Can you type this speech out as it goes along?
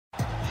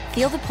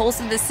Feel the pulse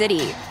of the city.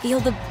 Feel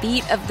the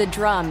beat of the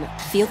drum.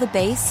 Feel the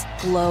bass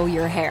blow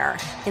your hair.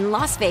 In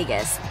Las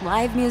Vegas,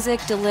 live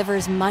music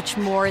delivers much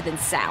more than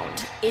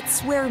sound.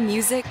 It's where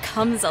music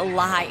comes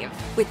alive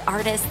with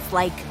artists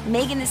like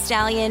Megan Thee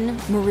Stallion,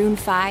 Maroon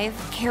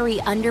 5,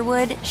 Carrie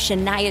Underwood,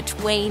 Shania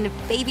Twain,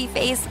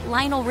 Babyface,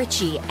 Lionel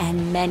Richie,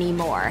 and many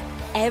more.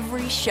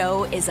 Every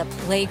show is a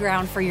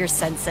playground for your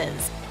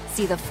senses.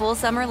 See the full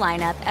summer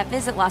lineup at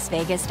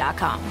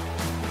visitlasvegas.com.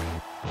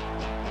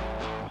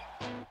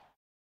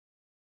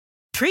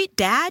 Treat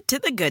Dad to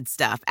the good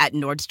stuff at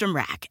Nordstrom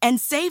Rack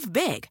and save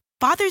big.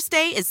 Father's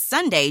Day is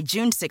Sunday,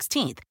 June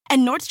 16th,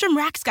 and Nordstrom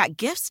Rack's got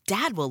gifts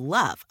Dad will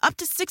love, up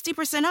to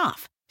 60%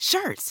 off.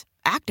 Shirts,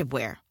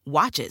 activewear,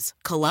 watches,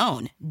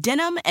 cologne,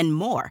 denim, and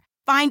more.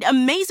 Find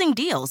amazing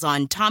deals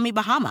on Tommy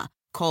Bahama,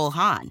 Cole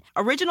Haan,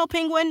 Original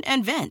Penguin,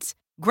 and Vince.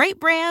 Great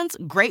brands,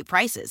 great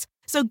prices.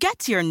 So get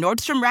to your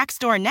Nordstrom Rack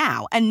store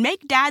now and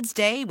make Dad's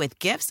Day with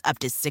gifts up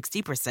to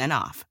 60%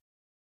 off.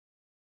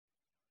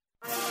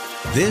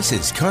 This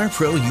is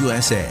CarPro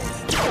USA.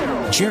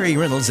 Jerry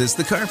Reynolds is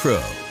the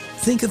CarPro.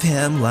 Think of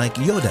him like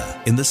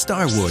Yoda in the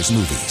Star Wars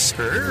movies.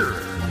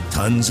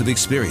 Tons of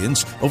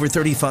experience, over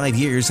 35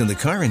 years in the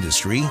car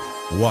industry,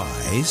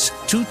 wise,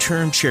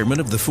 two-term chairman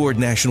of the Ford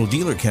National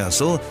Dealer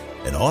Council,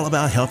 and all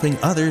about helping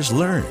others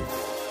learn.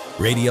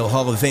 Radio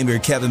Hall of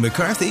Famer Kevin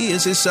McCarthy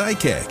is his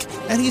sidekick,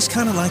 and he's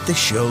kind of like the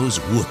show's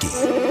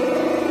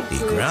Wookiee. He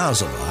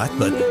growls a lot,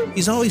 but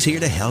he's always here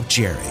to help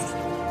Jerry.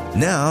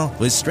 Now,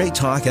 with straight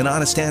talk and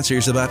honest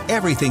answers about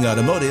everything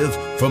automotive,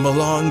 from a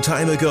long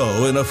time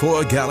ago in a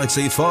Ford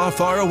galaxy far,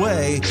 far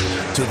away,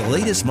 to the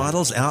latest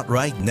models out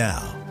right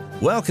now.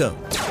 Welcome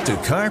to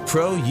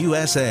CarPro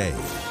USA.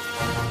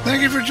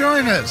 Thank you for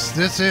joining us.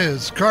 This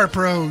is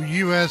CarPro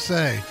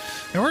USA.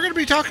 And we're going to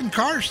be talking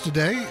cars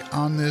today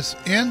on this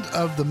end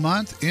of the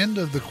month, end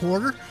of the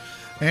quarter,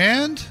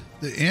 and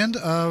the end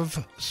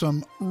of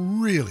some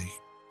really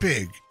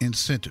big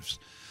incentives.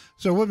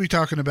 So we'll be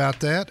talking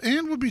about that,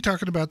 and we'll be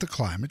talking about the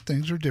climate.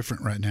 Things are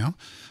different right now.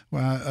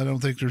 Well, I don't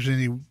think there's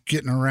any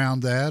getting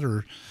around that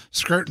or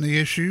skirting the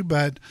issue,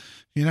 but,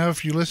 you know,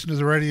 if you listen to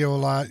the radio a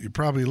lot, you're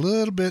probably a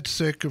little bit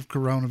sick of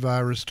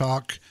coronavirus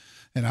talk,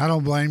 and I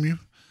don't blame you.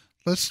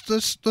 Let's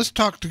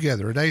talk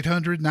together at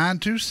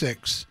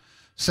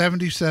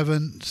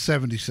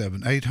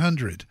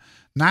 800-926-7777,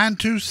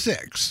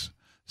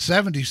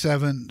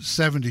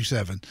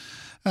 800-926-7777.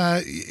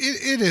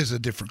 It is a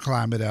different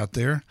climate out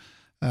there.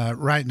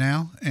 Right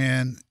now,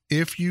 and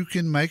if you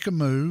can make a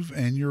move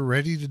and you're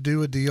ready to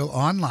do a deal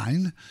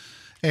online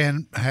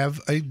and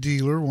have a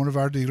dealer, one of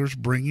our dealers,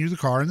 bring you the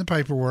car and the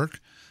paperwork,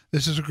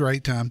 this is a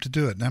great time to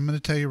do it. And I'm going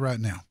to tell you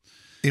right now,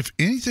 if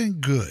anything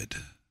good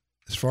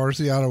as far as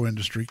the auto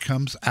industry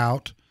comes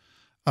out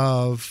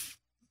of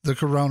the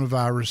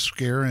coronavirus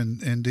scare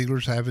and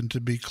dealers having to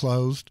be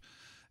closed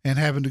and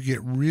having to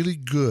get really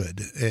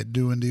good at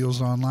doing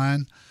deals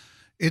online,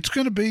 it's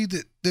going to be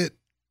that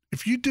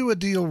if you do a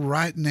deal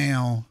right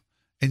now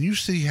and you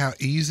see how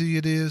easy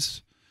it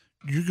is,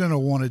 you're going to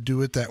want to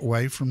do it that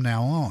way from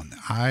now on.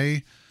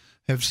 I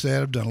have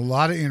said, I've done a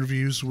lot of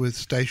interviews with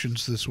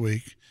stations this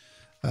week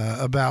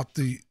about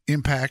the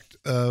impact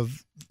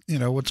of, you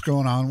know, what's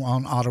going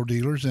on auto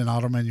dealers and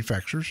auto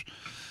manufacturers.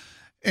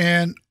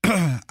 And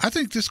I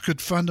think this could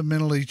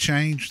fundamentally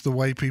change the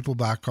way people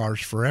buy cars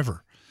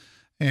forever.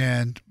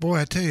 And boy,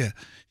 I tell you,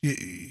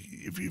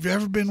 if you've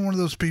ever been one of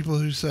those people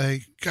who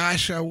say,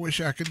 gosh, I wish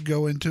I could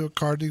go into a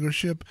car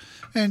dealership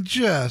and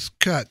just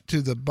cut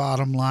to the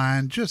bottom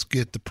line, just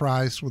get the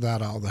price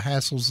without all the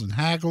hassles and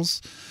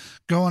haggles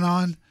going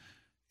on,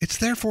 it's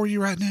there for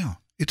you right now.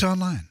 It's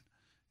online.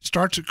 It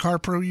starts at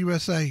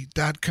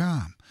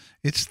carprousa.com.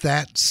 It's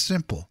that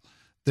simple.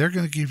 They're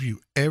going to give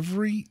you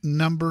every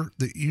number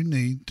that you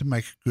need to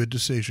make a good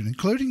decision,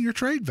 including your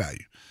trade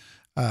value.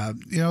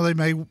 You know,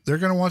 they're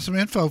going to want some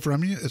info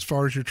from you as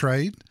far as your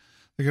trade.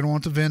 They're going to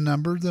want the VIN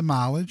number, the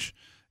mileage.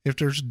 If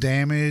there's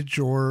damage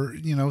or,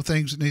 you know,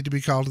 things that need to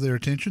be called to their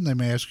attention, they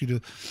may ask you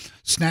to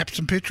snap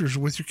some pictures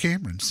with your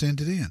camera and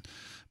send it in.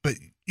 But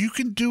you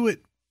can do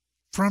it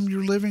from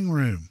your living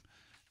room.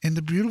 And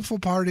the beautiful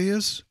part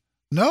is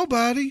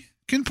nobody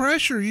can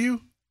pressure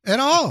you at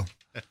all.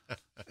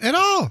 At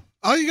all.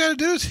 All you got to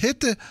do is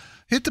hit the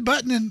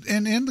button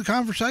and end the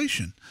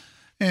conversation.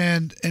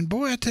 And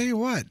boy, I tell you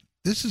what,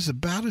 this is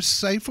about as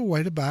safe a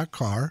way to buy a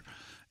car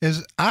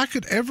as I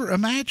could ever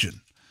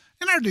imagine.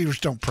 And our dealers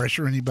don't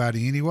pressure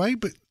anybody anyway.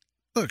 But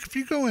look, if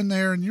you go in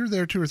there and you're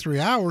there 2 or 3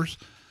 hours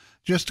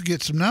just to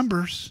get some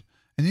numbers,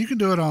 and you can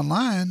do it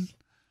online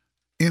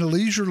in a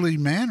leisurely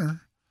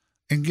manner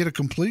and get a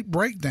complete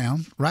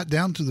breakdown right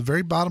down to the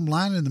very bottom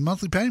line in the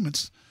monthly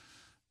payments,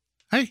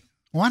 hey,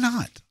 why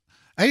not?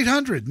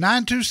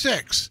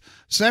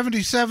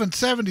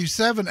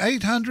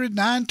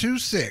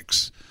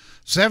 800-926-7777,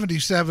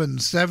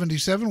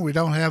 800-926-7777. We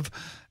don't have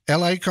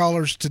L.A.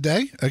 callers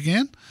today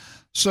again.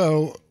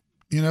 So,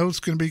 you know, it's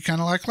going to be kind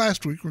of like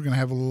last week. We're going to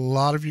have a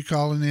lot of you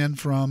calling in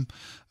from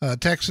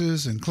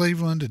Texas and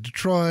Cleveland and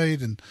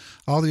Detroit and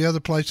all the other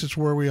places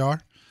where we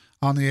are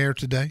on the air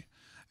today.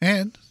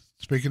 And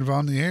Speaking of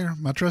on the air,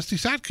 my trusty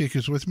sidekick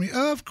is with me,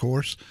 of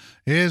course.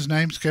 His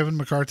name's Kevin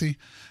McCarthy.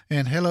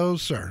 And hello,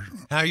 sir.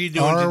 How you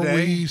doing today? Are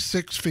we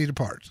 6 feet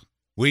apart?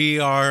 We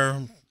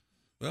are,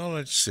 well,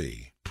 let's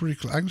see. Pretty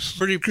close.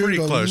 Pretty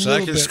close.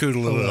 I can scoot a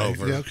little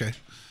over. Yeah, okay.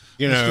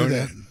 Let's do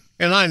that.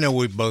 And I know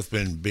we've both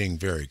been being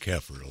very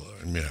careful,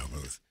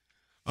 with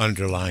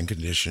underlying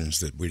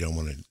conditions that we don't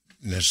want to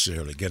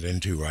necessarily get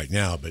into right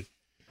now, but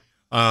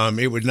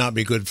it would not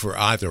be good for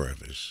either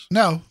of us.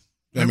 No.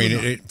 I mean,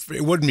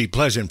 it wouldn't be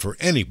pleasant for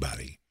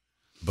anybody,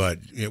 but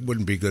it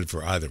wouldn't be good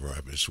for either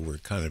of us. We're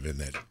kind of in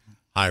that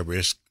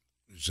high-risk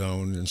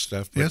zone and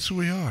stuff. But, yes,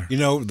 we are.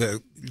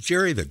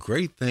 Jerry, the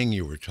great thing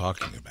you were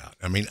talking about,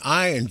 I mean,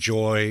 I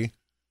enjoy,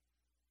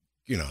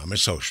 I'm a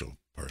social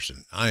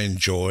person. I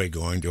enjoy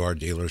going to our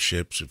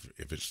dealerships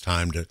if it's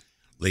time to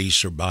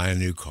lease or buy a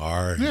new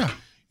car. And,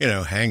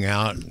 hang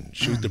out and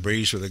shoot the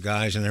breeze with the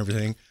guys and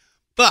everything.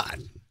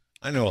 But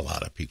I know a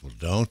lot of people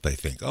don't. They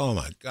think, oh,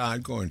 my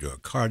God, going to a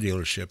car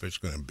dealership, it's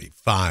going to be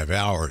 5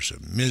 hours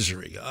of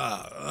misery.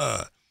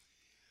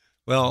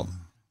 Well,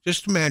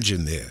 just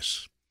imagine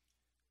this.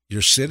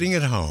 You're sitting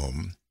at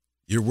home,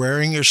 you're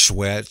wearing your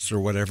sweats or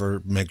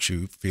whatever makes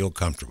you feel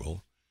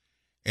comfortable,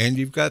 and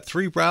you've got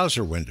 3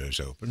 browser windows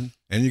open,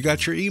 and you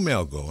got your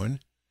email going,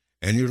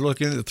 and you're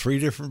looking at 3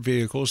 different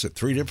vehicles at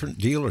 3 different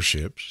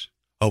dealerships.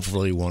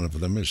 Hopefully one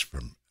of them is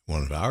from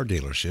one of our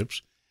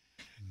dealerships.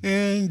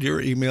 And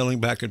you're emailing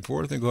back and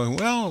forth and going,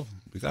 well,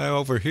 the guy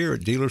over here at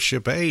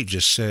dealership A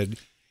just said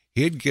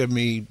he'd give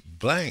me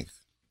blank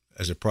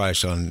as a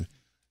price on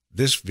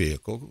this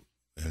vehicle,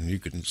 and you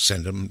can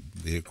send them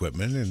the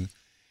equipment. And,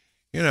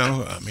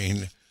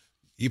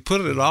 you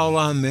put it all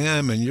on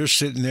them, and you're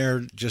sitting there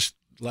just,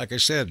 like I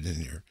said,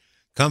 in your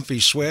comfy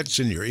sweats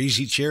and your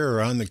easy chair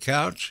or on the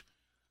couch.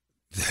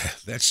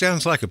 That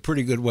sounds like a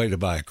pretty good way to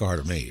buy a car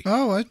to me.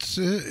 Oh, it's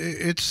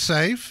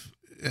safe.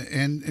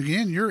 And,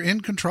 again, you're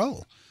in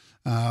control.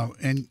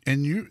 And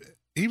you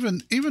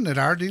even at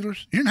our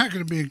dealers, you're not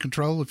going to be in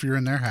control if you're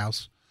in their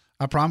house.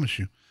 I promise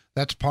you.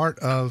 That's part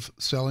of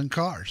selling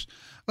cars.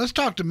 Let's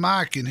talk to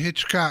Mike in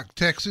Hitchcock,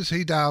 Texas.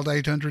 He dialed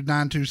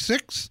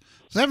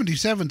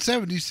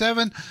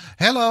 800-926-7777.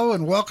 Hello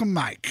and welcome,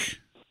 Mike.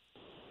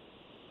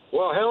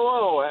 Well,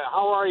 hello.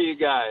 How are you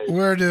guys?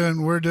 We're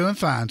doing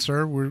fine,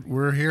 sir.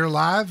 We're here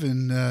live,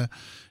 and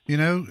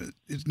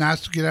it's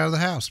nice to get out of the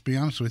house. To be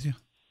honest with you.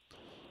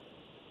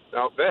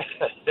 I'll bet.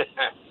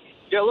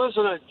 Yeah,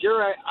 listen,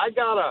 Jerry, I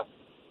got a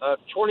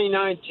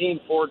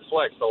 2019 Ford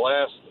Flex, the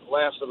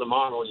last of the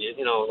model,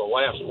 the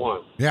last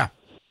one. Yeah.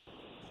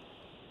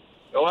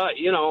 Well, I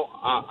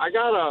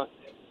got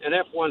an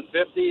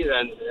F-150,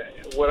 and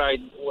what I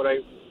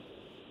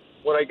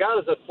got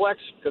is a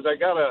Flex because I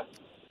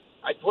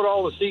put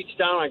all the seats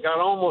down. I got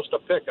almost a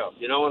pickup,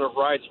 and it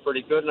rides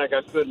pretty good, and I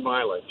got good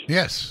mileage.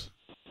 Yes.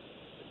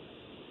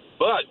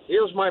 But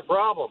here's my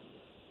problem.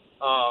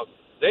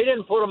 They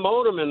didn't put a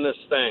modem in this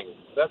thing.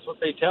 That's what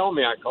they tell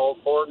me. I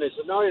called Ford, and they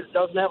said, no, it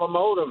doesn't have a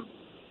modem.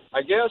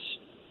 I guess,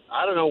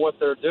 I don't know what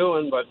they're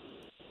doing, but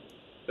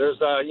there's,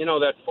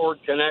 that Ford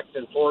Connect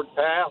and Ford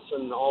Pass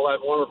and all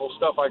that wonderful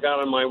stuff I got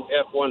on my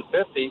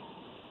F-150.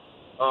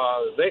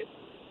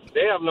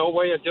 They have no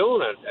way of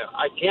doing it.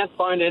 I can't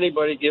find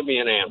anybody give me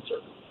an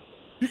answer.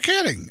 You're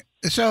kidding.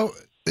 So...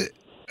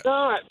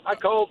 No, I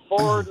called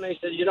Ford, and they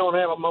said, you don't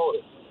have a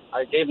modem.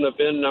 I gave them the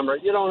VIN number.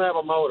 You don't have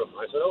a modem.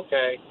 I said,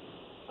 okay.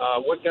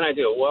 What can I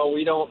do? Well,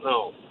 we don't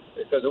know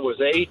because it was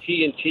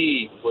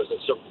AT&T was a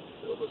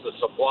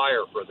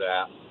supplier for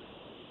that,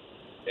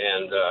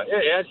 and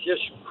it's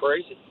just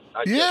crazy.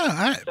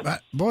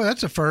 Boy,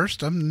 that's a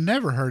first. I've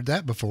never heard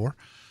that before,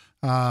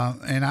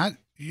 and I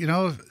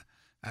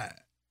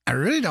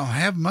really don't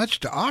have much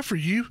to offer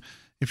you.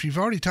 If you've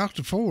already talked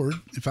to Ford,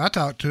 if I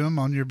talk to them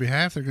on your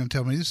behalf, they're going to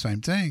tell me the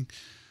same thing.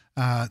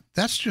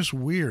 That's just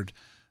weird.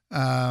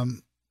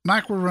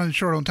 Mike, we're running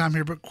short on time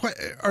here, but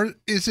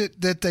is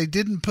it that they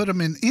didn't put them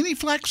in any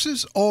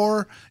Flexes,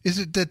 or is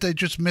it that they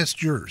just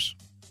missed yours?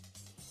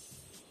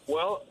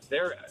 Well,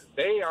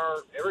 they are.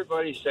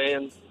 Everybody's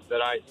saying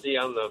that I see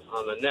on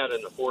the net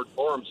in the Ford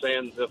forum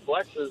saying the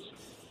Flexes,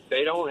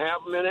 they don't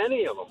have them in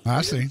any of them.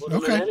 I see.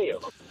 Okay. In any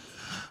of them.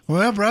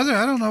 Well, brother,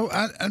 I don't know.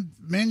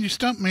 Man, you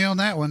stumped me on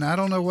that one. I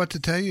don't know what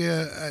to tell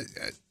you.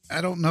 I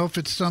don't know if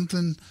it's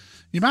something.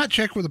 You might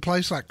check with a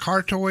place like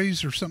Car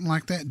Toys or something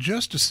like that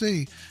just to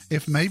see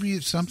if maybe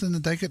it's something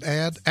that they could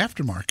add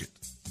aftermarket.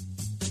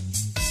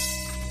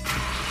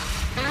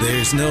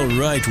 There's no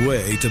right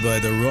way to buy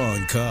the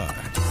wrong car.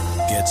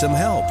 Get some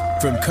help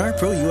from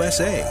CarPro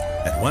USA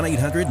at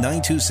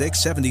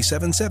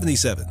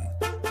 1-800-926-7777.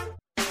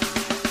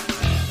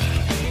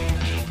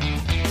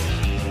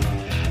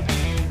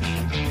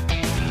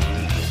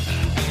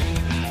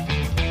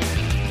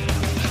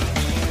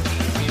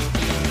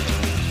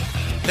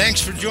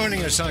 Thanks for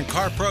joining us on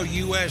CarPro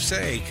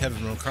USA.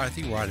 Kevin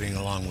McCarthy riding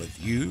along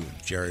with you,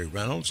 Jerry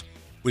Reynolds.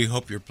 We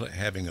hope you're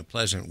having a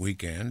pleasant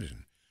weekend.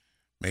 And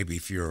maybe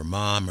if you're a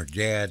mom or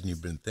dad and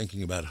you've been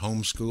thinking about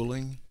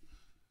homeschooling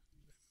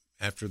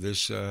after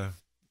this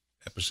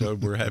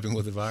episode we're having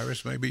with the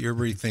virus, maybe you're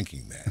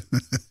rethinking that.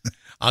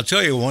 I'll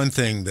tell you one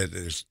thing that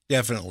has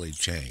definitely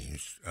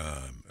changed,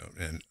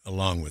 and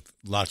along with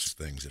lots of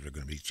things that are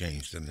going to be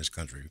changed in this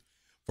country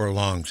for a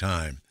long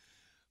time.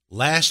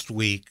 Last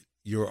week,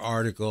 your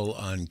article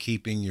on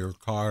keeping your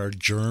car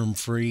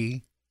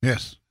germ-free,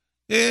 Yes.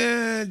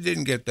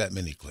 didn't get that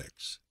many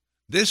clicks.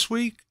 This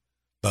week,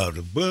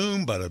 bada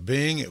boom, bada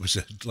bing, it was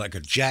like a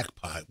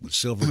jackpot with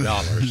silver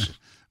dollars.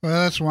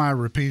 Well, that's why I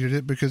repeated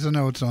it, because I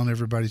know it's on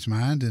everybody's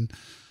mind, and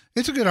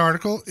it's a good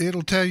article.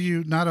 It'll tell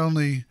you not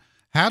only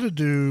how to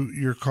do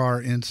your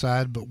car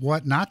inside, but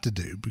what not to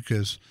do,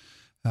 because,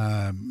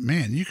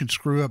 man, you can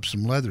screw up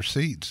some leather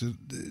seats.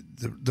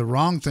 The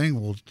wrong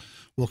thing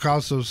will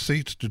cause those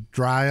seats to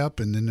dry up,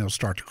 and then they'll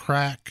start to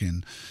crack,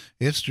 and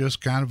it's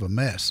just kind of a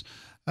mess.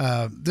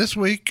 This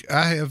week,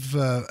 I have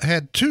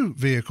had 2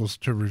 vehicles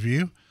to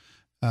review,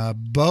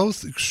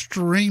 both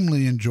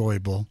extremely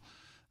enjoyable,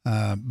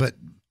 but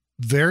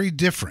very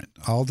different,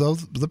 although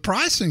the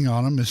pricing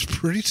on them is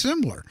pretty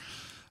similar.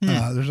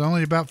 There's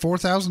only about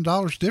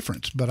 $4,000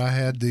 difference, but I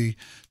had the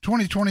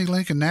 2020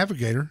 Lincoln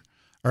Navigator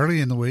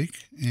early in the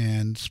week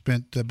and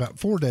spent about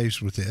 4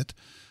 days with it.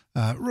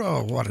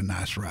 What a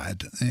nice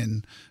ride,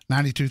 and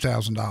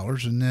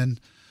 $92,000. And then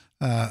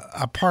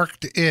I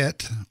parked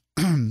it,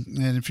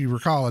 and if you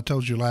recall, I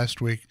told you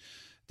last week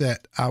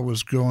that I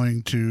was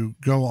going to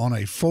go on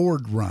a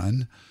Ford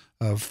run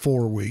of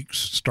 4 weeks,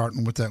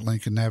 starting with that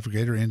Lincoln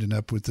Navigator, ending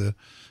up with the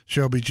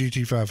Shelby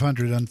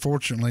GT500.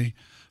 Unfortunately,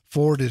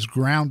 Ford has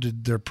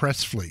grounded their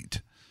press fleet,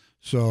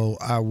 so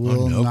I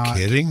will not. No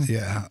kidding?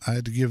 Yeah, I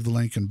had to give the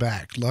Lincoln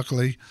back.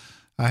 Luckily,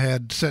 I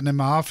had sitting in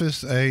my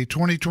office a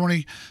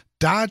 2020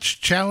 Dodge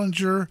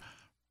Challenger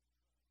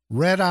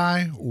Red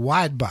Eye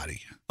wide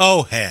body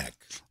Oh, heck.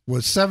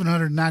 with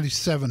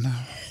 797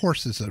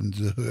 horses under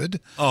the hood.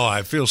 Oh,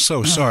 I feel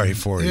so sorry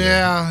for you.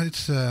 Yeah,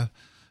 it's I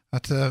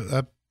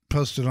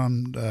posted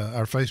on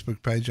our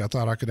Facebook page. I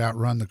thought I could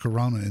outrun the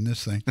Corona in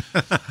this thing.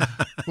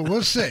 But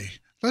we'll see.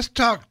 Let's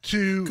talk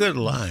to Good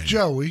line.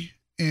 Joey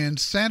in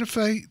Santa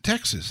Fe,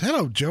 Texas.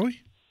 Hello,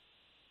 Joey.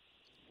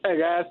 Hey,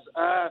 guys.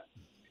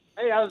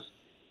 Hey, I was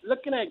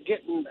looking at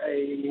getting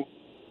a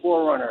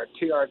 4Runner,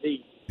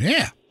 TRD.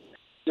 Yeah.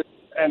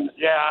 And,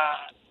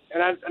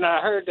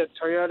 I heard that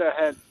Toyota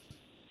had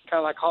kind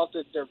of like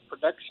halted their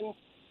production.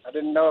 I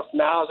didn't know if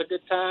now is a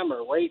good time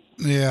or wait.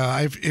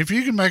 Yeah, if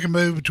you can make a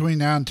move between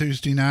now and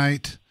Tuesday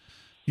night,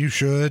 you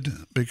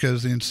should,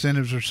 because the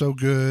incentives are so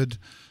good.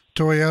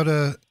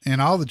 Toyota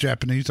and all the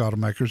Japanese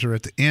automakers are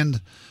at the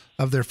end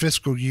of their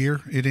fiscal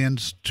year. It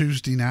ends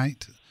Tuesday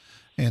night,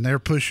 and they're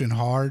pushing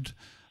hard.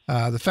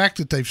 The fact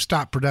that they've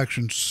stopped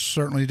production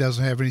certainly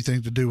doesn't have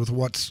anything to do with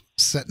what's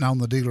sitting on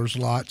the dealers'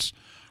 lots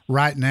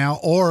right now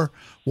or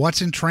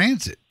what's in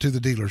transit to the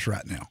dealers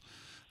right now.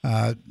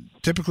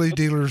 Typically,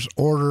 dealers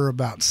order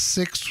about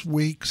 6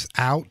 weeks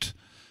out.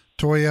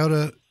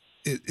 Toyota,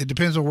 it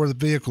depends on where the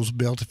vehicle's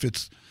built. If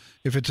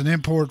it's an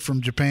import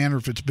from Japan or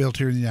if it's built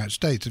here in the United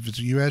States. If it's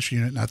a U.S.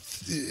 unit,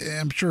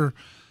 and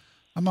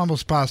I'm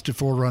almost positive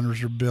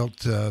 4Runners are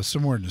built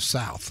somewhere in the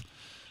South.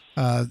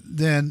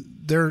 Then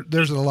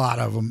there's a lot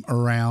of them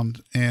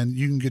around, and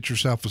you can get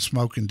yourself a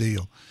smoking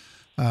deal.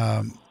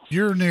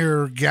 You're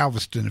near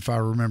Galveston, if I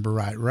remember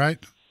right?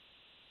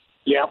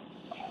 Yep.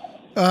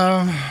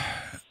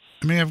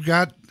 I mean, I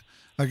got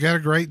a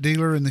great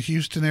dealer in the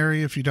Houston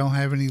area if you don't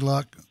have any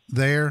luck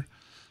there,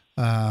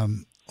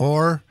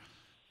 or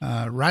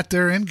right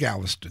there in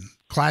Galveston.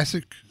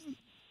 Classic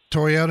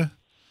Toyota,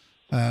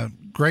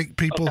 great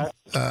people.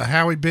 Okay.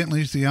 Howie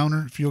Bentley's the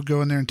owner. If you'll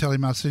go in there and tell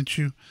him I sent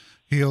you,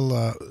 he'll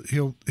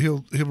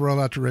roll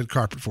out the red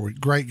carpet for you.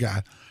 Great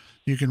guy.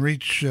 You can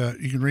reach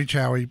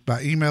Howie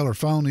by email or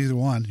phone, either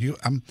one.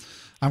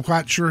 I'm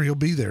quite sure he'll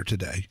be there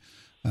today.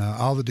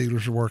 All the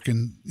dealers are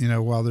working,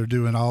 while they're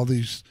doing all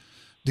these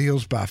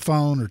deals by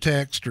phone or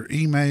text or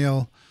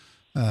email,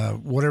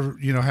 whatever,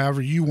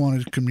 however you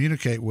want to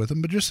communicate with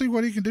him, but just see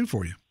what he can do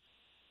for you.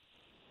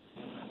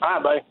 All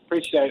right, buddy.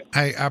 Appreciate it.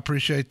 Hey, I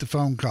appreciate the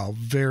phone call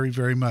very,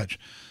 very much.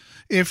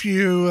 If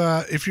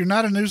you're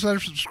not a newsletter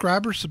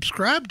subscriber,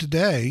 subscribe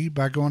today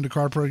by going to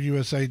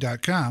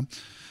carprousa.com.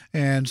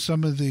 And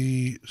some of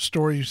the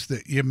stories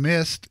that you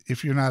missed,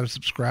 if you're not a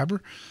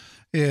subscriber,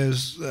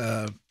 is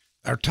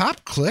our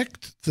top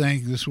clicked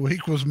thing this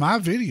week was my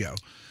video.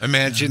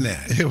 Imagine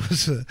that. It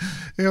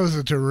was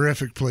a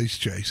terrific police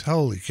chase.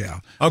 Holy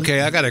cow.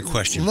 Okay, I got a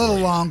question. A little for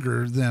you.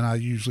 longer than I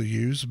usually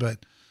use, but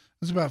it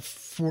was about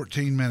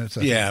 14 minutes.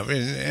 I Yeah,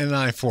 think. and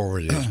I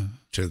forwarded it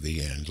to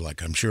the end,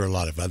 like I'm sure a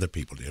lot of other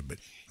people did. But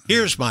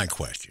here's my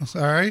question.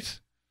 All right.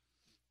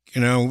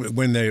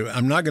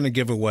 I'm not going to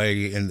give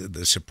away in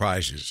the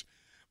surprises,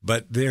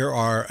 but there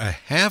are a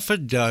half a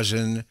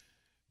dozen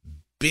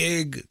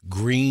big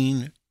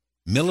green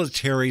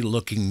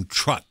military-looking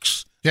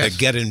trucks Yes. that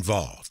get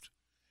involved,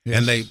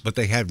 Yes. but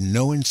they have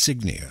no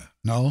insignia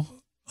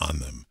No. on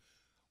them.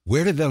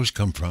 Where did those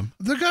come from?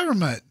 The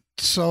government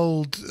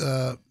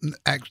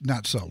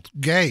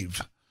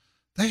gave.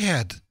 They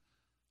had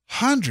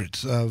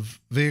hundreds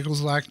of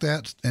vehicles like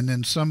that, and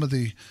then some of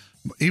the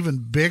even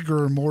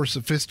bigger, more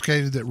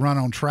sophisticated that run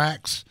on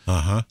tracks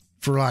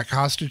for like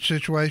hostage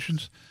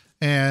situations.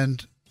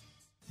 And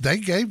they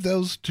gave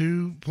those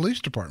to police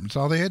departments.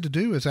 All they had to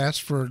do is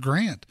ask for a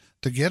grant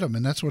to get them,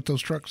 and that's what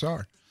those trucks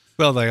are.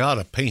 Well, they ought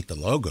to paint the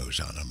logos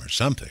on them or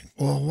something.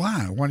 Well,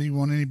 why? Why do you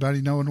want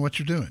anybody knowing what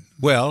you're doing?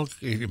 Well,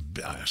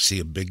 I see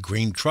a big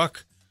green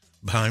truck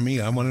behind me.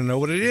 I want to know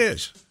what it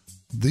is.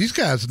 These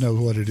guys know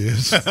what it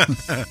is.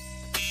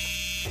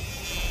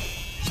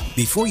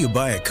 Before you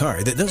buy a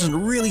car that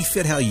doesn't really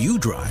fit how you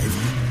drive,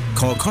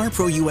 call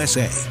CarPro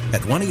USA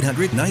at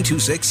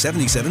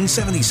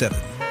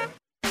 1-800-926-7777.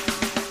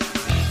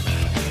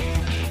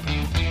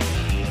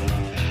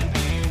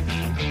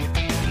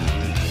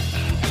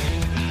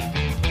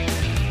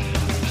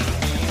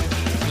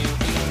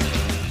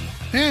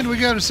 And we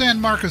go to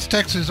San Marcos,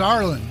 Texas.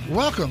 Arlen,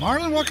 welcome.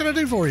 Arlen, what can I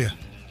do for you?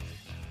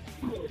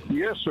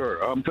 Yes,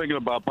 sir. I'm thinking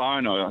about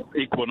buying a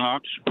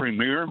Equinox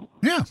Premier.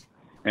 Yeah.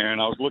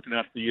 And I was looking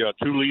at the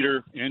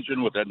 2-liter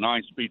engine with that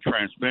 9-speed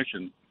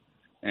transmission.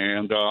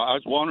 And I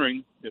was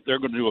wondering if they're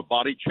going to do a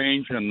body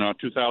change in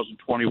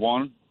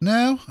 2021.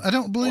 No, I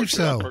don't believe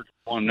so. I purchase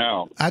one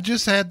now. I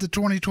just had the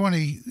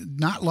 2020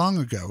 not long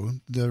ago.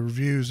 The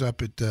reviews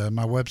up at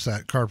my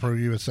website,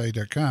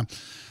 carprousa.com.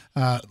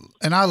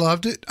 And I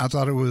loved it. I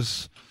thought it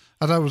was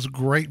a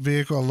great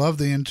vehicle. I love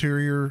the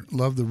interior,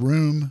 love the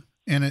room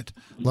in it,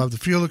 love the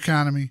fuel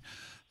economy.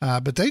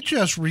 But they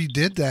just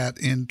redid that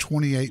in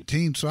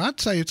 2018, so I'd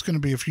say it's going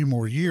to be a few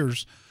more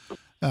years.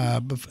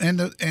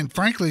 And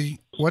frankly,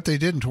 what they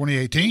did in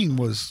 2018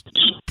 was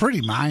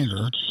pretty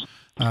minor.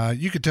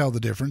 You could tell the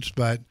difference,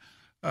 but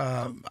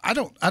I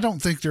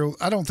don't think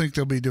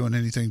they'll be doing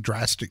anything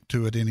drastic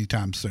to it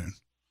anytime soon.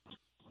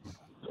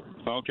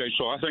 Okay,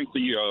 so I think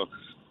the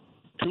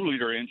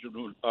 2-liter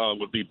engine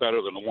would be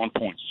better than the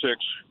 1.6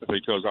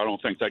 because I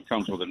don't think that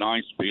comes with a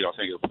 9-speed. I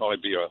think it'll probably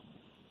be a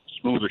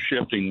smoother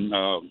shifting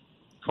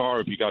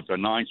car if you got the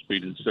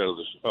 9-speed instead of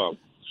the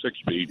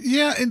 6-speed.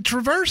 Yeah, and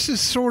Traverse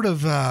is sort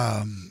of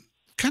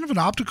kind of an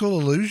optical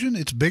illusion.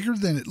 It's bigger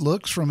than it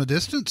looks from a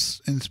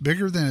distance, and it's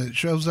bigger than it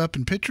shows up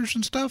in pictures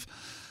and stuff.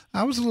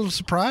 I was a little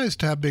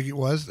surprised how big it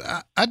was.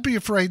 I'd be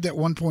afraid that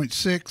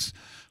 1.6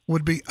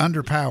 would be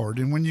underpowered,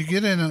 and when you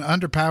get in an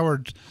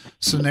underpowered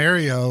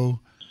scenario,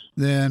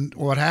 then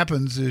what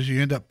happens is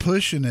you end up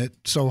pushing it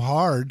so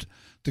hard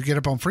to get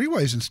up on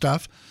freeways and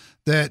stuff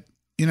that,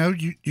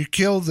 you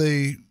kill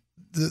the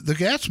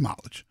gas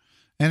mileage,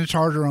 and it's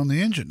harder on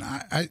the engine.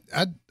 I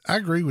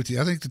agree with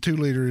you. I think the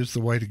 2-liter is the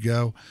way to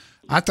go.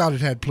 I thought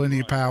it had plenty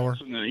of power.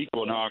 And the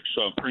Equinox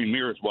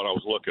Premier is what I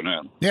was looking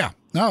at. Yeah.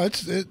 No,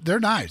 they're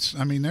nice.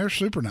 I mean, they're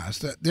super nice.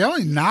 The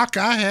only knock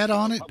I had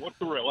on it. What's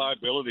the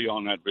reliability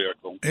on that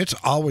vehicle? It's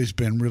always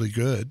been really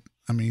good.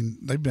 I mean,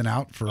 they've been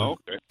out for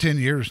 10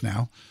 years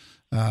now.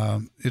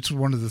 It's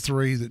one of the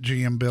 3 that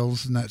GM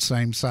builds in that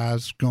same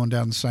size going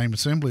down the same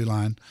assembly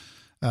line.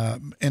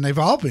 And they've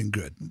all been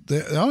good.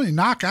 The only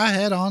knock I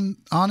had on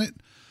it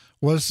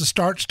was the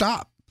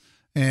start-stop.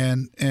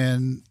 And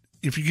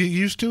if you get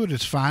used to it,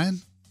 it's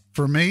fine.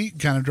 For me, it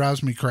kind of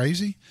drives me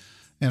crazy,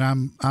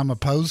 and I'm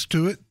opposed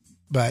to it,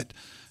 but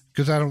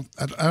because I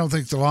don't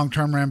think the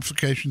long-term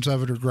ramifications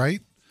of it are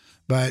great.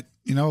 But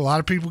a lot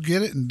of people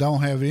get it and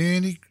don't have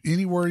any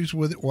worries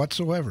with it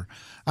whatsoever.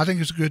 I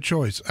think it's a good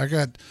choice. I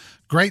got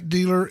great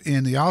dealer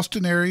in the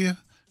Austin area,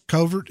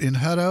 Covert in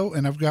Hutto,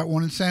 and I've got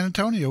one in San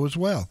Antonio as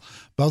well.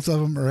 Both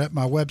of them are at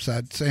my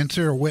website,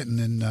 Sancira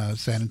Witten in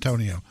San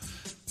Antonio.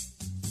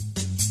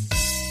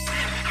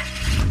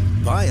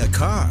 Buy a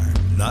car,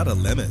 not a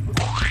lemon.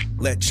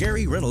 Let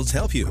Jerry Reynolds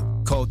help you.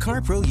 Call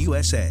CarPro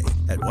USA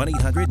at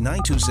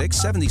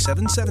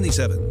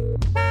 1-800-926-7777.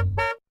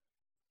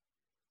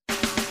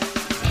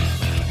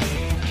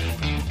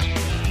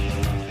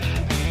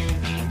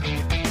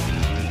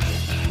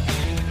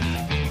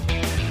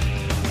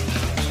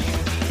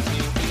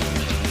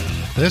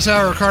 This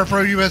hour of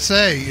CarPro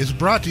USA is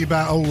brought to you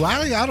by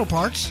O'Reilly Auto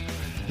Parts.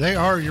 They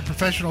are your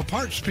professional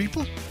parts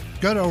people.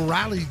 Go to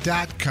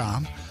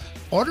O'Reilly.com.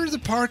 Order the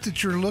part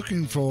that you're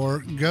looking for.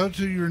 Go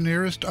to your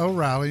nearest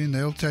O'Reilly, and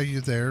they'll tell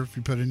you there, if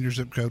you put in your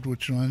zip code,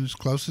 which one is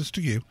closest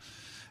to you.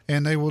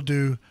 And they will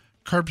do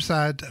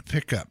curbside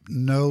pickup,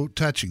 no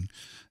touching,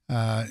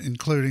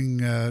 including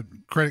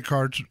credit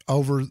cards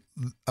over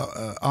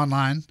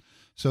online,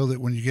 so that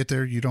when you get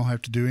there, you don't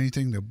have to do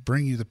anything. They'll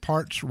bring you the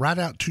parts right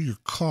out to your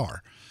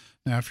car.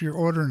 Now, if you're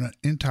ordering an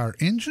entire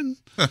engine,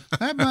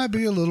 that might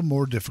be a little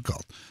more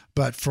difficult.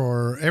 But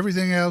for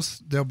everything else,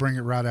 they'll bring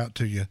it right out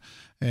to you.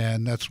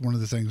 And that's one of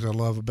the things I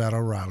love about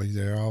O'Reilly.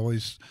 They're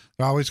always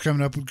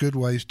coming up with good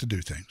ways to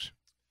do things.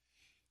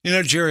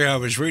 Jerry, I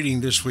was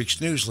reading this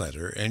week's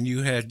newsletter, and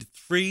you had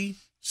 3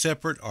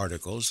 separate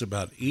articles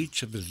about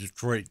each of the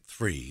Detroit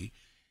 3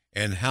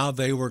 and how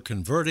they were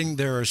converting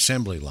their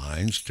assembly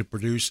lines to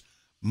produce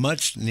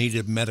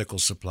much-needed medical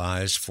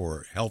supplies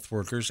for health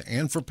workers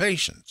and for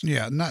patients.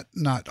 Yeah, not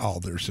all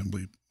their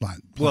assembly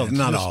line plants. Well,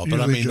 not all, but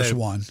I mean just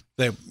one.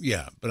 They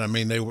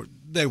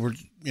were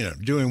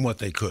doing what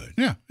they could.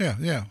 Yeah.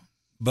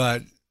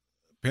 But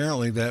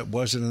apparently that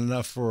wasn't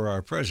enough for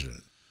our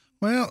president.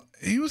 Well,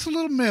 he was a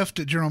little miffed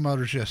at General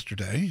Motors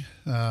yesterday,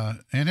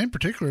 and in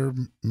particular,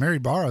 Mary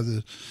Barra,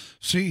 the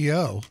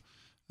CEO.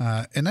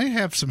 And they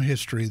have some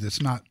history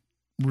that's not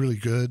really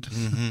good,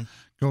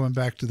 going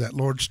back to that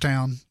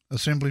Lordstown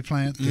assembly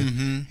plant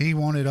that he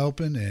wanted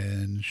open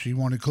and she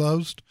wanted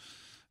closed.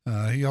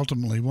 He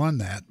ultimately won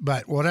that,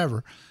 but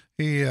whatever.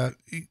 He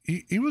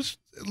was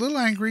a little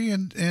angry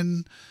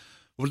and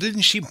well,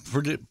 didn't she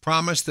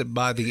promise that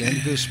by the end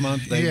of this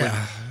month they would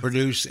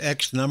produce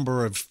X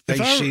number of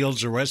face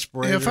shields or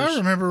respirators? If I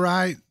remember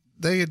right,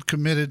 they had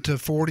committed to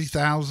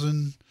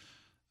 40,000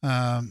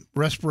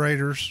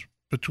 respirators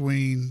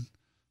between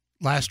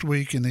last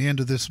week and the end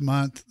of this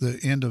month, the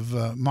end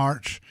of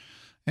March.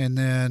 And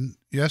then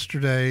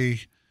yesterday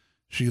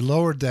she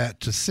lowered that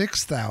to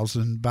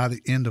 6,000 by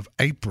the end of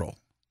April.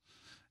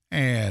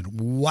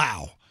 And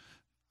wow.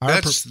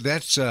 That's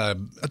a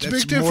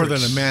big difference. More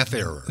than a math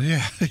error.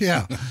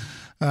 Yeah.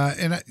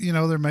 And,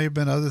 there may have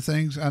been other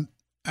things.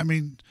 I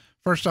mean,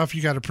 first off,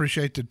 you got to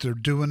appreciate that they're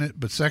doing it.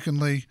 But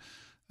secondly,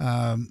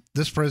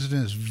 this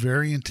president is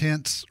very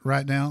intense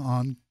right now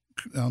on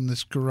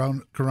this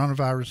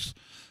coronavirus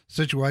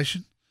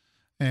situation.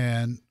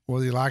 And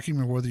whether you like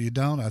him or whether you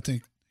don't, I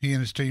think he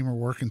and his team are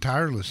working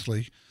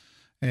tirelessly.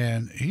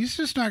 And he's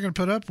just not going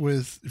to put up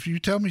with, if you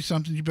tell me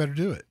something, you better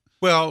do it.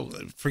 Well,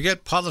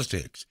 forget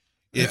politics.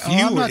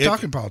 I'm not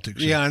talking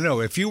politics. Yeah, I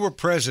know. If you were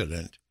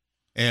president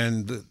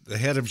and the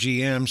head of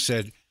GM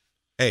said,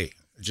 hey,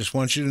 I just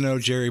want you to know,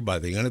 Jerry, by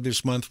the end of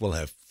this month, we'll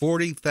have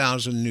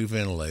 40,000 new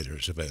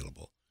ventilators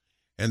available.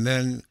 And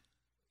then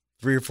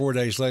 3 or 4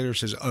 days later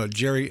says, oh,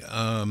 Jerry,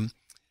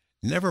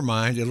 never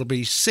mind, it'll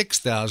be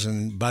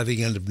 6,000 by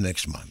the end of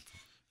next month.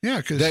 Yeah,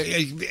 because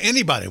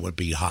anybody would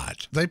be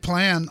hot. They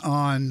plan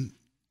on,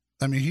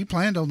 he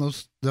planned on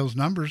those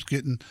numbers,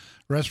 getting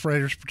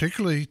respirators,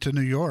 particularly to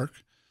New York,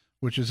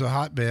 which is a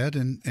hotbed,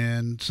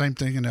 and same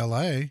thing in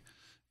L.A.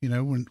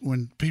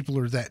 When people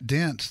are that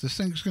dense, this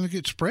thing's going to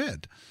get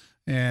spread.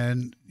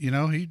 And,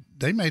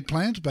 they made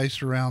plans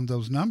based around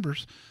those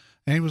numbers.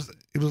 And it was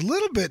a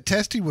little bit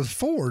testy with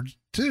Ford,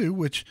 too,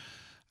 which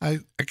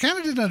I kind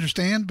of didn't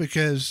understand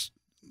because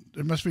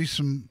there must be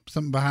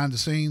something behind the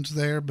scenes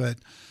there. But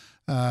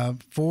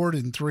Ford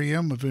and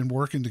 3M have been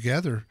working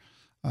together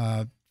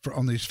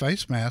on these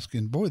face masks.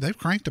 And, boy, they've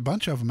cranked a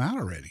bunch of them out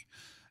already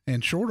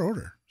in short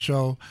order.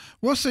 So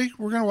we'll see.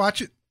 We're going to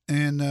watch it,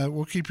 and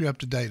we'll keep you up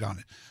to date on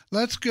it.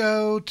 Let's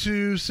go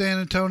to San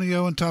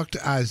Antonio and talk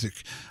to Isaac.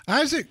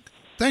 Isaac,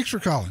 thanks for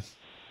calling.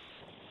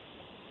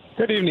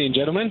 Good evening,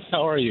 gentlemen.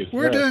 How are you?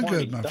 We're doing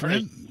good, my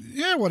friend.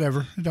 Yeah,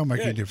 whatever. It don't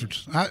make any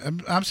difference.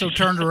 I'm so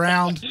turned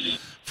around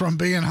from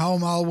being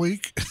home all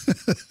week.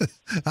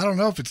 I don't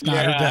know if it's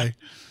night or day.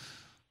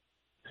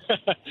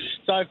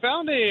 So I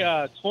found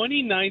a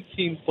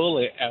 2019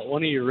 Bullet at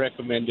one of your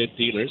recommended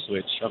dealers,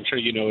 which I'm sure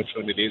you know which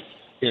one it is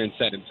here in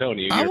San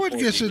Antonio. I would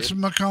guess it's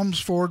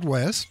McCombs Ford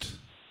West.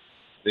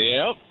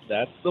 Yep,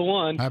 that's the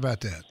one. How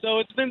about that? So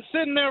it's been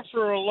sitting there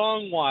for a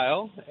long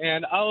while,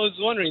 and I was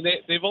wondering,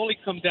 they've only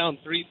come down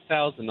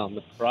 $3,000 on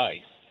the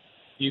price.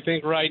 Do you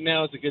think right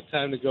now is a good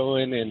time to go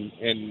in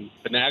and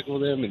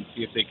finagle them and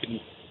see if they can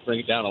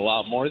bring it down a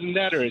lot more than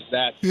that, or is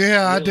that?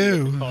 Yeah,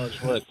 really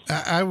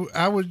I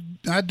do.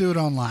 I'd do it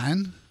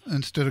online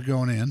instead of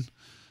going in,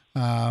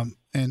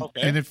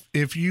 and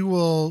if you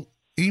will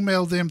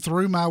email them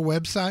through my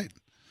website,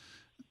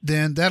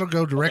 then that'll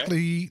go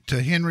directly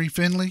to Henry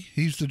Finley.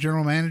 He's the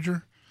general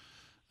manager.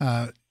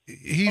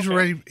 He's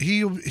ready.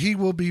 He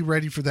will be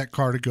ready for that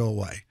car to go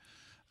away.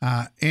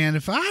 And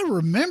if I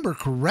remember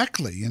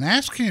correctly, and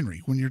ask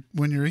Henry when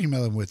you're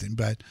emailing with him,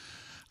 but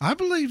I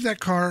believe that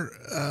car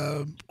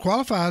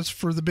qualifies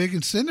for the big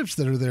incentives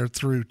that are there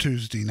through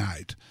Tuesday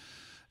night.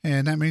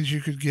 And that means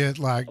you could get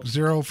like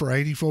 0 for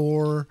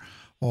 84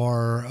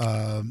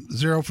 or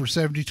 0 for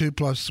 72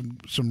 plus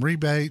some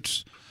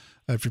rebates.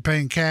 If you're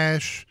paying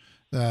cash,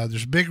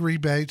 there's big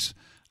rebates.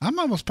 I'm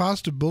almost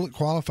positive Bullet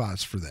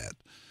qualifies for that.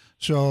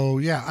 So,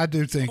 yeah, I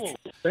do think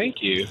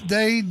thank you.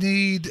 They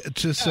need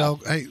to sell.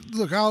 Hey,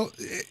 look,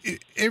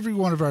 every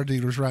one of our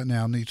dealers right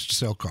now needs to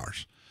sell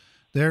cars.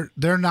 They're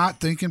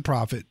not thinking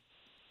profit,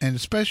 and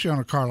especially on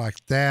a car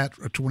like that,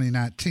 a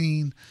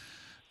 2019,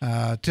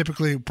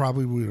 typically it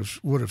probably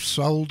would have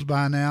sold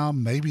by now.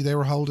 Maybe they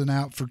were holding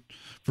out for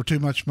too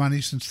much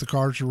money since the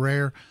cars are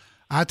rare.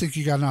 I think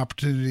you got an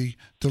opportunity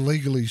to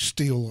legally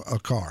steal a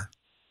car.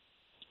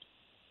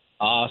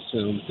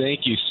 Awesome.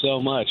 Thank you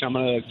so much. I'm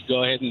going to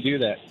go ahead and do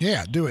that.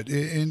 Yeah, do it.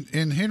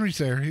 And Henry's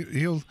there.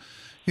 He'll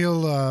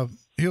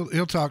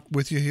talk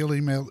with you. He'll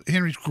email.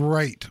 Henry's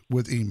great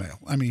with email.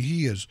 I mean,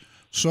 he is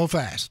so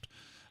fast.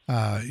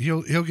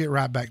 He'll get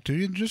right back to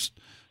you and just,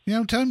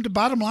 tell him to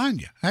bottom line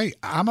you. Hey,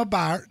 I'm a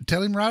buyer.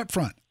 Tell him right up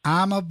front,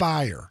 I'm a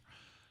buyer.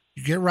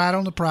 You get right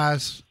on the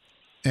price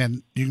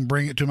and you can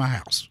bring it to my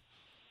house.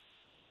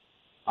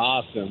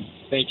 Awesome.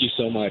 Thank you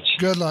so much.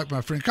 Good luck,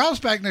 my friend. Call us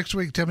back next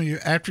week. Tell me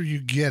after you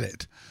get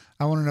it.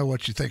 I want to know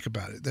what you think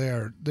about it.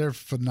 They're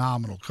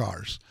phenomenal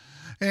cars.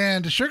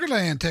 And to Sugar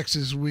Land,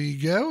 Texas, we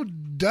go.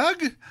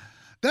 Doug,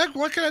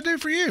 what can I do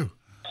for you?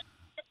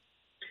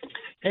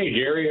 Hey,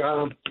 Jerry.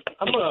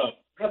 I'm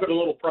having a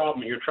little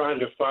problem here trying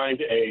to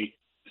find a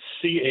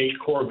C8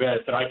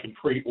 Corvette that I can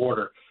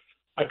pre-order.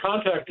 I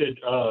contacted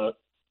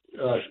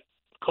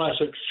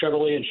Classic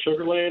Chevrolet in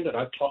Sugar Land, and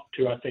I talked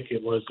to, I think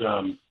it was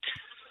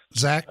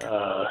Zach.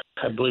 I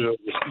believe it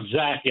was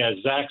Zach. Yeah,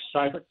 Zach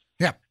Seibert.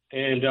 Yeah.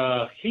 And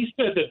he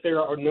said that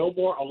there are no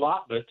more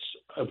allotments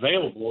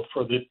available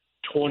for the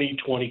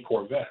 2020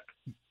 Corvette.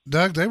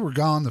 Doug, they were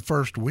gone the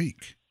first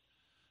week.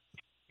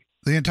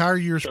 The entire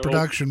year's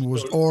production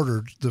was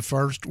ordered the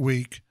first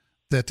week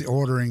that the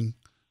ordering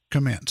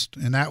commenced,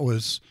 and that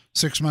was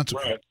 6 months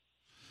ago. Right.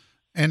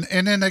 And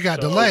then they got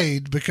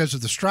delayed because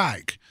of the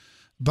strike.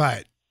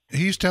 But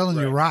he's telling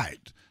you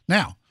right.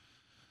 Now,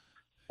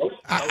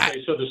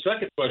 okay, so the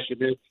second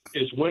question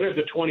is when are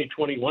the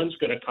 2021s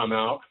going to come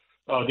out,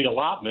 the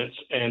allotments,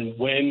 and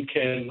when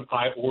can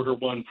I order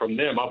one from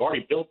them? I've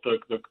already built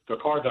the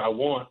car that I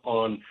want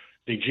on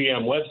the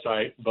GM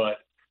website, but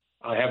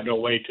I have no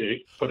way to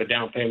put a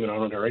down payment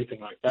on it or anything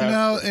like that.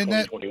 No, and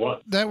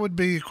that would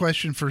be a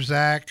question for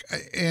Zach.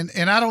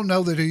 And I don't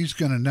know that he's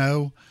going to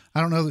know. I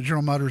don't know that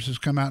General Motors has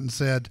come out and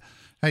said,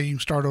 hey, you can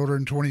start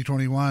ordering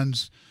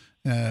 2021s.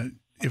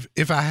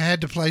 If I had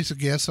to place a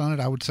guess on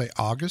it, I would say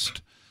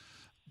August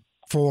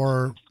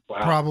for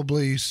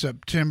probably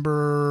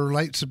September,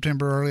 late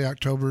September, early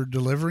October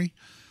delivery.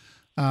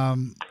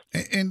 And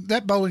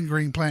that Bowling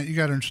Green plant, you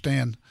got to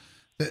understand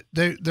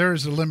that there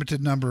is a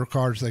limited number of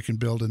cars they can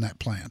build in that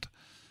plant.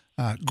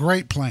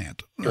 Great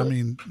plant. I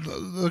mean,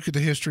 look at the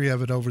history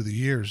of it over the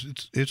years.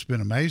 It's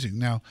been amazing.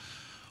 Now,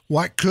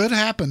 what could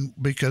happen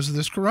because of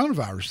this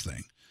coronavirus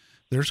thing?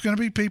 There's going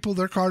to be people,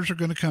 their cars are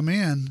going to come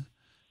in,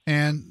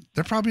 and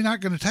they're probably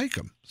not going to take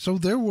them. So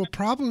there will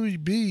probably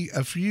be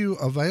a few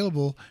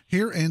available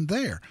here and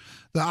there.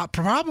 The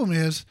problem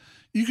is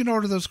you can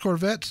order those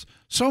Corvettes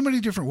so many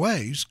different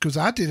ways, because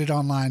I did it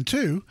online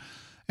too,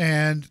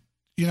 and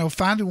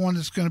finding one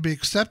that's going to be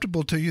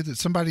acceptable to you that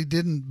somebody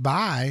didn't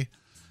buy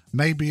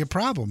may be a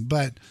problem.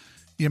 But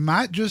you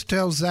might just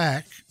tell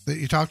Zach that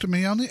you talked to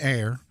me on the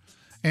air,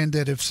 and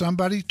that if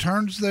somebody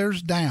turns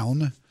theirs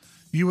down,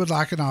 you would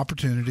like an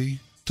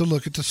opportunity to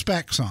look at the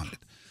specs on it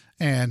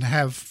and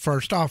have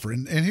first offer.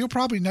 And he'll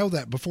probably know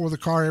that before the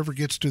car ever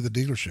gets to the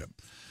dealership.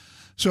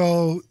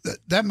 So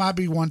that might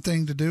be one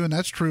thing to do, and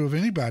that's true of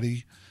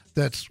anybody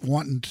that's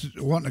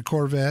wanting a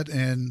Corvette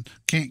and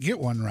can't get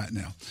one right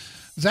now.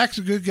 Zach's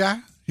a good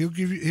guy. He'll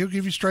give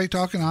you straight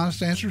talking,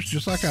 honest answers,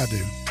 just like I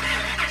do.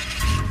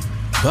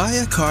 Buy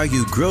a car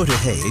you grow to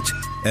hate,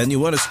 and you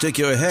want to stick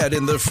your head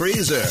in the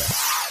freezer.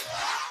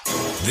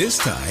 This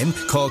time,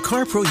 call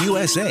CarPro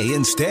USA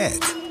instead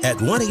at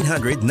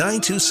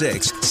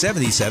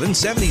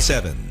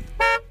 1-800-926-7777.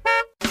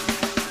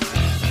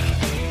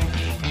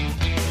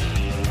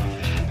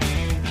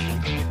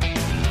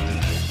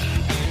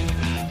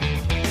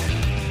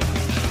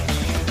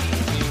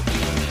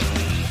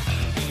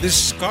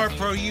 This is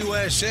CarPro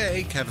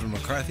USA. Kevin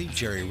McCarthy,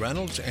 Jerry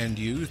Reynolds, and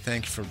you.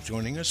 Thanks for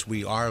joining us.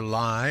 We are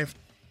live,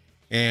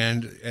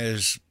 and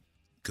it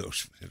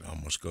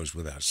almost goes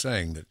without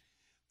saying that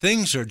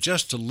things are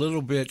just a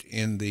little bit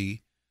in the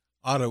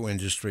auto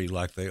industry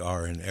like they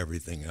are in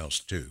everything else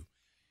too.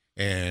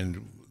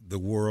 And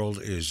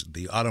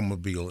the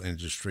automobile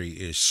industry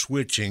is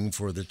switching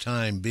for the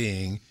time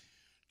being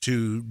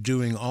to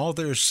doing all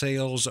their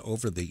sales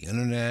over the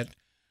internet,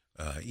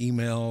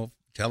 email,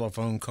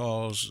 telephone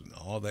calls, and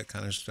all that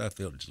kind of stuff.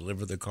 They'll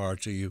deliver the car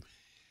to you.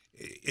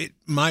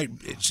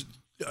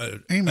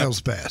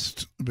 Email's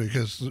best,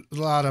 because a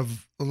lot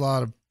of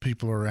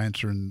people are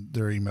answering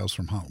their emails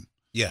from home.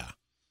 Yeah.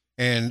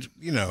 And,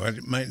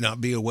 it might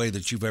not be a way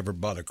that you've ever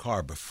bought a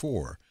car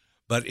before,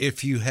 but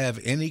if you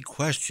have any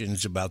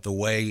questions about the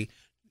way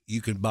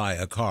you can buy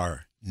a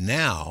car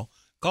now,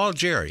 call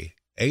Jerry,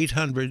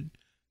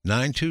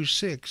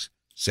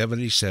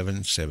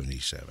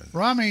 800-926-7777.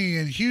 Rami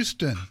in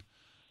Houston,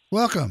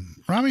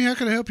 welcome. Rami, how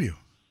can I help you?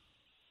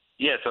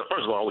 Yeah, so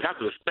first of all, we have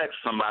to respect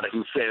somebody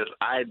who says,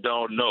 I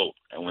don't know.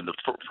 And when the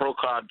car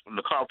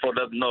pro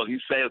doesn't know, he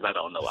says, I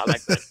don't know. I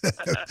like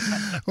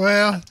that.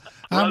 Well,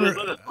 rather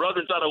than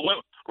try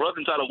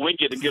to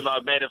wink it and give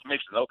out bad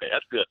information. Okay,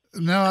 that's good.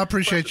 No, I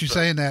appreciate you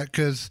saying that,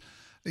 because,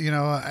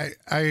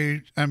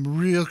 I'm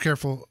real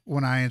careful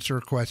when I answer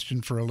a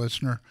question for a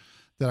listener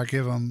that I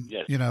give them,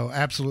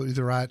 absolutely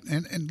the right.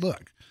 And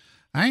look,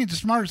 I ain't the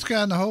smartest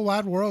guy in the whole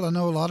wide world. I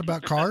know a lot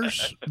about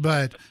cars,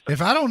 but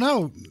if I don't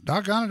know,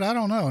 doggone it, I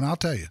don't know, and I'll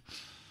tell you.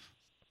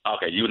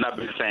 Okay, you would not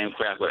be in the same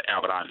class with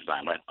Albert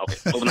Einstein, right? Okay,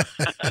 moving on.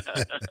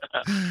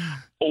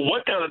 Well,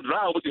 what kind of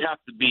driver would you have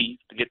to be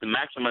to get the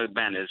maximum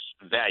advantage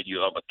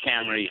value of a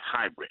Camry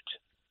hybrid?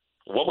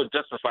 What would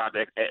justify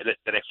that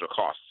extra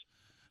cost?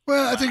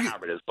 Well, I think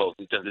hybrid as opposed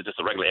to just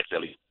a regular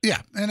XLE.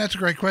 Yeah, and that's a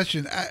great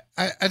question.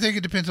 I think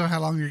it depends on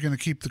how long you're going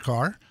to keep the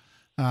car,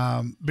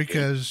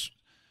 because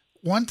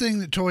one thing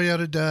that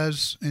Toyota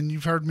does, and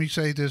you've heard me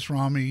say this,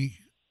 Rami,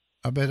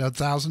 I bet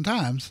 1,000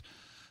 times,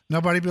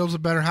 nobody builds a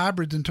better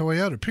hybrid than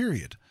Toyota,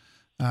 period.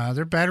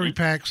 Their battery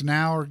packs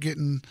now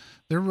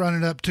they're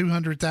running up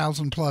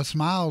 200,000 plus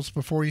miles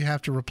before you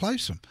have to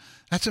replace them.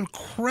 That's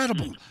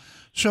incredible.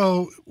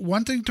 So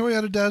one thing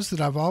Toyota does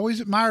that I've always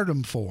admired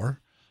them for,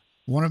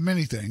 one of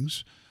many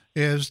things,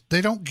 is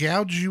they don't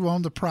gouge you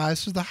on the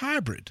price of the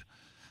hybrid.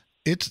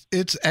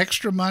 It's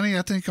extra money.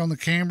 I think on the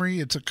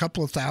Camry, it's a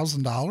couple of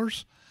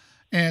 $1,000s.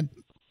 And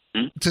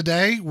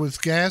today,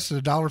 with gas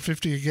at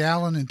 $1.50 a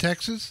gallon in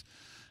Texas,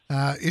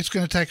 it's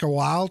going to take a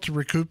while to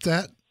recoup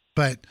that.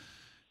 But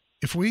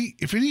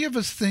if any of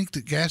us think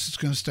that gas is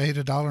going to stay at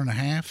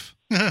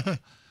 $1.50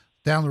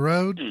 down the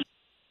road,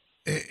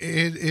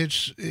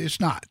 it's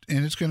not,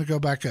 and it's going to go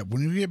back up.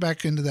 When you get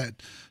back into that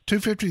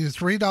 $2.50 to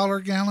 $3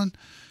 a gallon,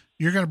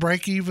 you're going to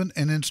break even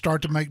and then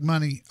start to make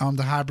money on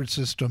the hybrid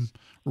system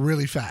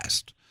really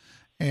fast.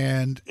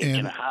 And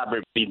Can a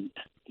hybrid be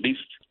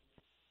leased?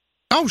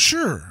 Oh,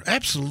 sure,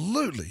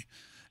 absolutely.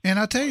 And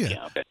I tell you,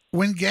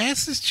 when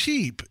gas is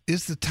cheap,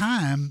 is the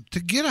time to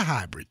get a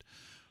hybrid.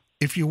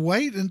 If you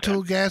wait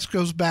until gas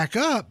goes back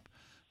up,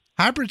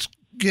 hybrids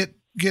get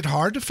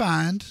hard to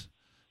find.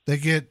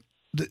 They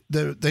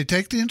they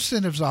take the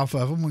incentives off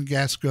of them when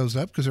gas goes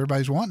up because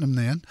everybody's wanting them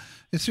then.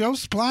 It's the old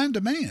supply and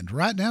demand.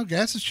 Right now,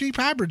 gas is cheap.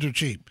 Hybrids are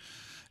cheap.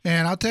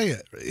 And I'll tell you,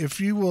 if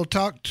you will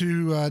talk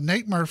to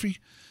Nate Murphy,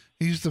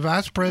 he's the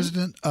vice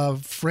president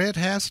of Fred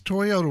Haas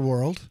Toyota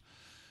World.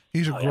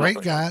 He's a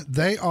great guy.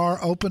 They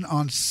are open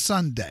on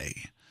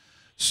Sunday.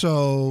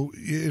 So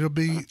it'll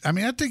be, I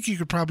think you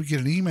could probably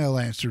get an email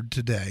answered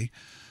today,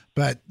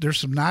 but there's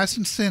some nice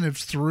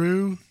incentives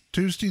through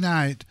Tuesday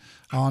night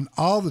on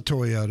all the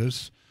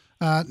Toyotas.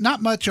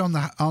 Not much on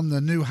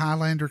the new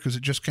Highlander because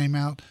it just came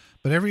out,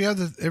 but every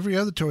other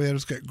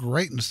Toyota's got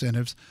great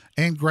incentives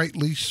and great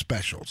lease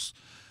specials.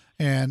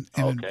 And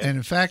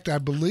in fact, I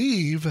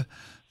believe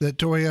that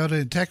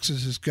Toyota in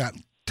Texas has got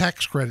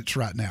tax credits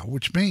right now,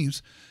 which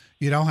means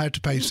you don't have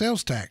to pay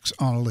sales tax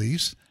on a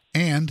lease,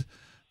 and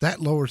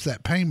that lowers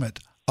that payment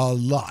a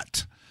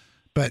lot.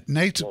 But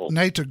Nate's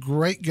a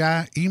great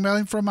guy. Email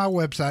him from my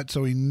website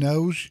so he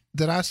knows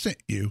that I sent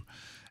you,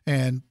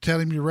 and tell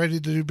him you're ready to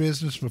do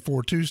business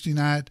before Tuesday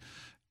night.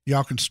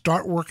 Y'all can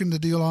start working the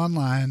deal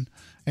online,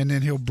 and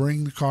then he'll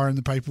bring the car and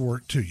the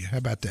paperwork to you. How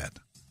about that?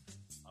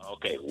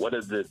 Okay, what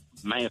is the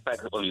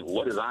manufacturer?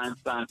 What is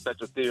Einstein's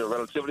special theory of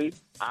relativity?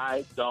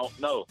 I don't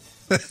know.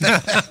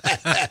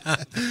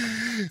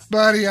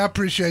 Buddy, I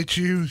appreciate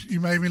you.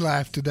 You made me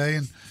laugh today.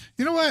 And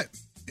you know what?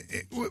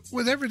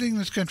 With everything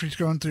this country's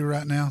going through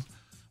right now,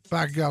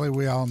 by golly,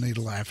 we all need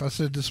a laugh. I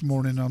said this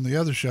morning on the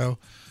other show,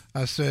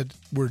 I said,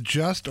 we're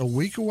just a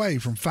week away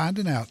from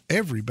finding out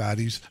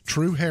everybody's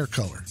true hair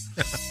color.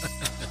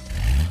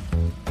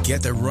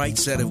 Get the right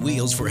set of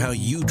wheels for how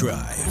you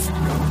drive.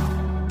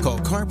 Call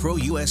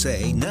CarPro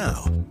USA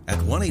now at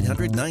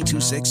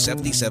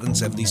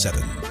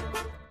 1-800-926-7777.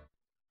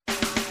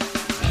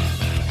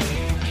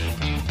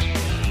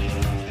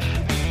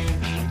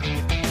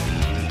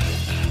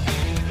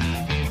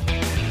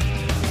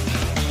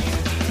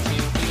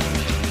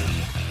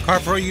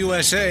 CarPro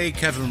USA,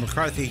 Kevin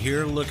McCarthy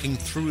here, looking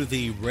through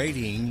the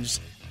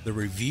ratings, the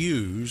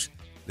reviews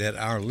that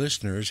our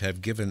listeners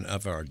have given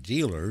of our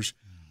dealers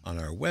on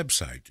our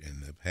website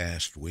in the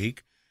past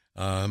week.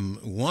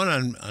 One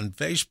on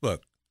Facebook,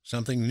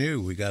 something new.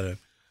 We got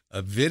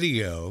a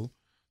video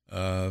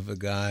of a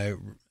guy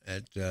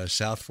at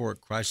South Fork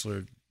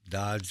Chrysler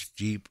Dodge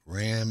Jeep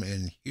Ram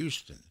in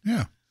Houston.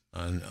 Yeah.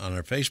 On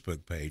our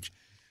Facebook page.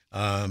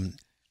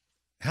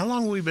 How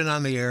long have we been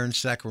on the air in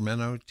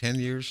Sacramento?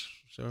 10 years?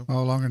 So?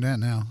 Oh, longer than that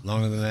now.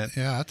 Longer than that?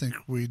 Yeah, I think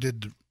we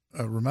did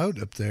a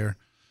remote up there.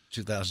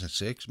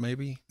 2006,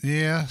 maybe?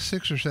 Yeah,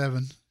 6 or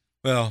 7.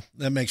 Well,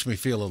 that makes me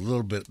feel a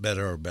little bit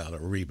better about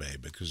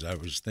Uribe because I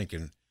was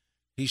thinking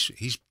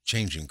he's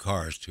changing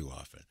cars too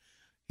often.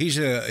 He's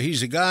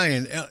a guy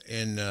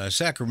in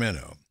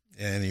Sacramento,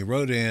 and he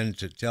wrote in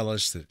to tell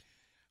us that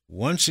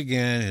once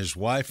again his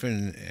wife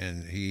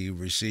and he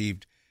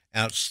received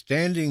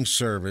outstanding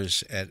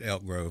service at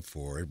Elk Grove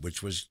Ford,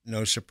 which was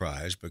no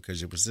surprise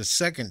because it was the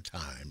second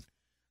time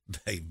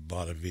they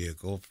bought a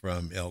vehicle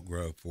from Elk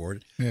Grove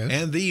Ford,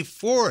 and the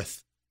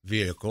fourth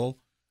vehicle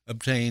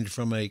obtained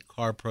from a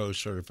CarPro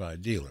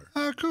certified dealer.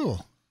 Oh,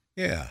 cool.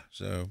 Yeah,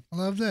 so I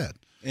love that.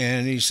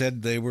 And he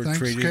said they were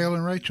treated, Cale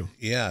and Rachel.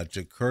 Yeah,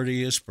 to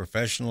courteous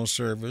professional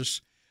service.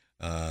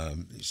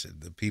 He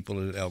said the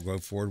people at Elk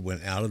Grove Ford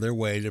went out of their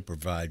way to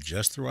provide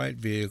just the right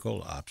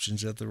vehicle,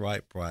 options at the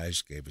right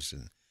price, gave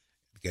them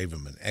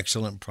an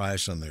excellent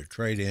price on their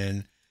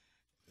trade-in,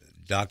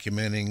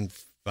 documenting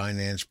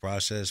finance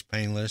process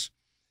painless.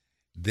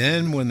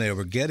 Then when they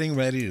were getting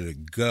ready to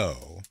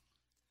go,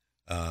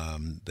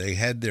 they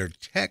had their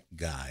tech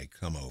guy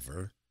come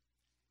over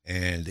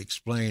and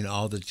explain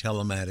all the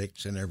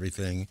telematics and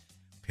everything,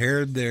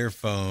 paired their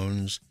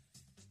phones,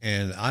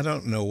 and I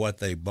don't know what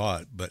they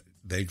bought, but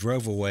they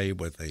drove away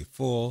with a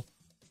full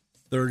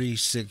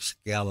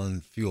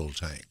 36-gallon fuel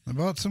tank. I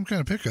bought some kind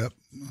of pickup.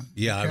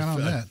 Yeah,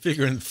 I'm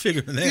figuring that.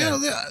 You know,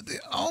 the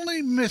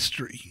only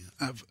mystery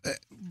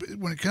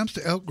when it comes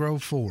to Elk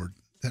Grove Ford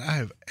that I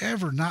have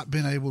ever not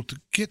been able to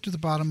get to the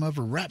bottom of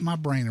or wrap my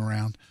brain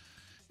around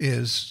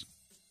is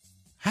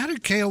how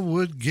did Cale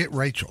Wood get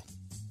Rachel?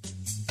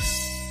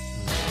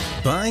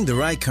 Buying the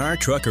right car,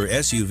 truck, or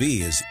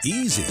SUV is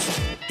easy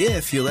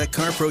if you let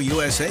CarPro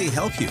USA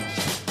help you.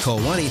 Call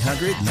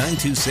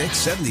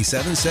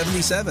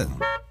 1-800-926-7777.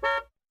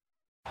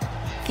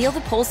 Feel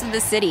the pulse of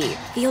the city.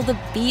 Feel the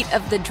beat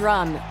of the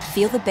drum.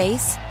 Feel the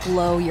bass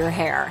blow your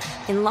hair.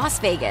 In Las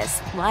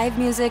Vegas, live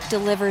music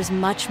delivers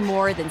much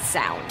more than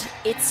sound.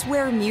 It's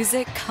where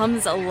music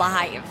comes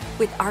alive.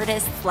 With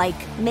artists like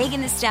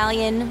Megan Thee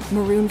Stallion,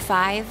 Maroon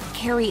 5,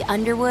 Carrie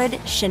Underwood,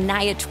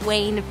 Shania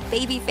Twain,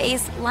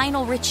 Babyface,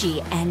 Lionel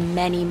Richie, and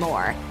many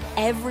more.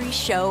 Every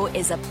show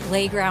is a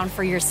playground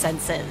for your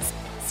senses.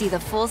 See the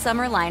full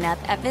summer lineup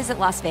at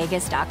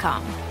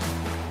visitlasvegas.com.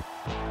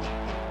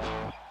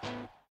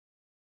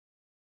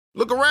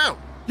 Look around.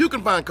 You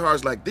can find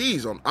cars like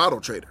these on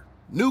AutoTrader.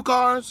 New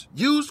cars,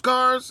 used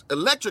cars,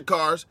 electric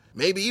cars,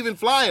 maybe even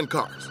flying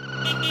cars.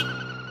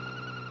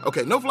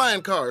 Okay, no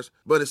flying cars,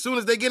 but as soon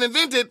as they get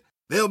invented,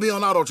 they'll be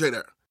on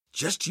AutoTrader.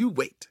 Just you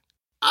wait.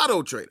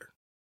 AutoTrader.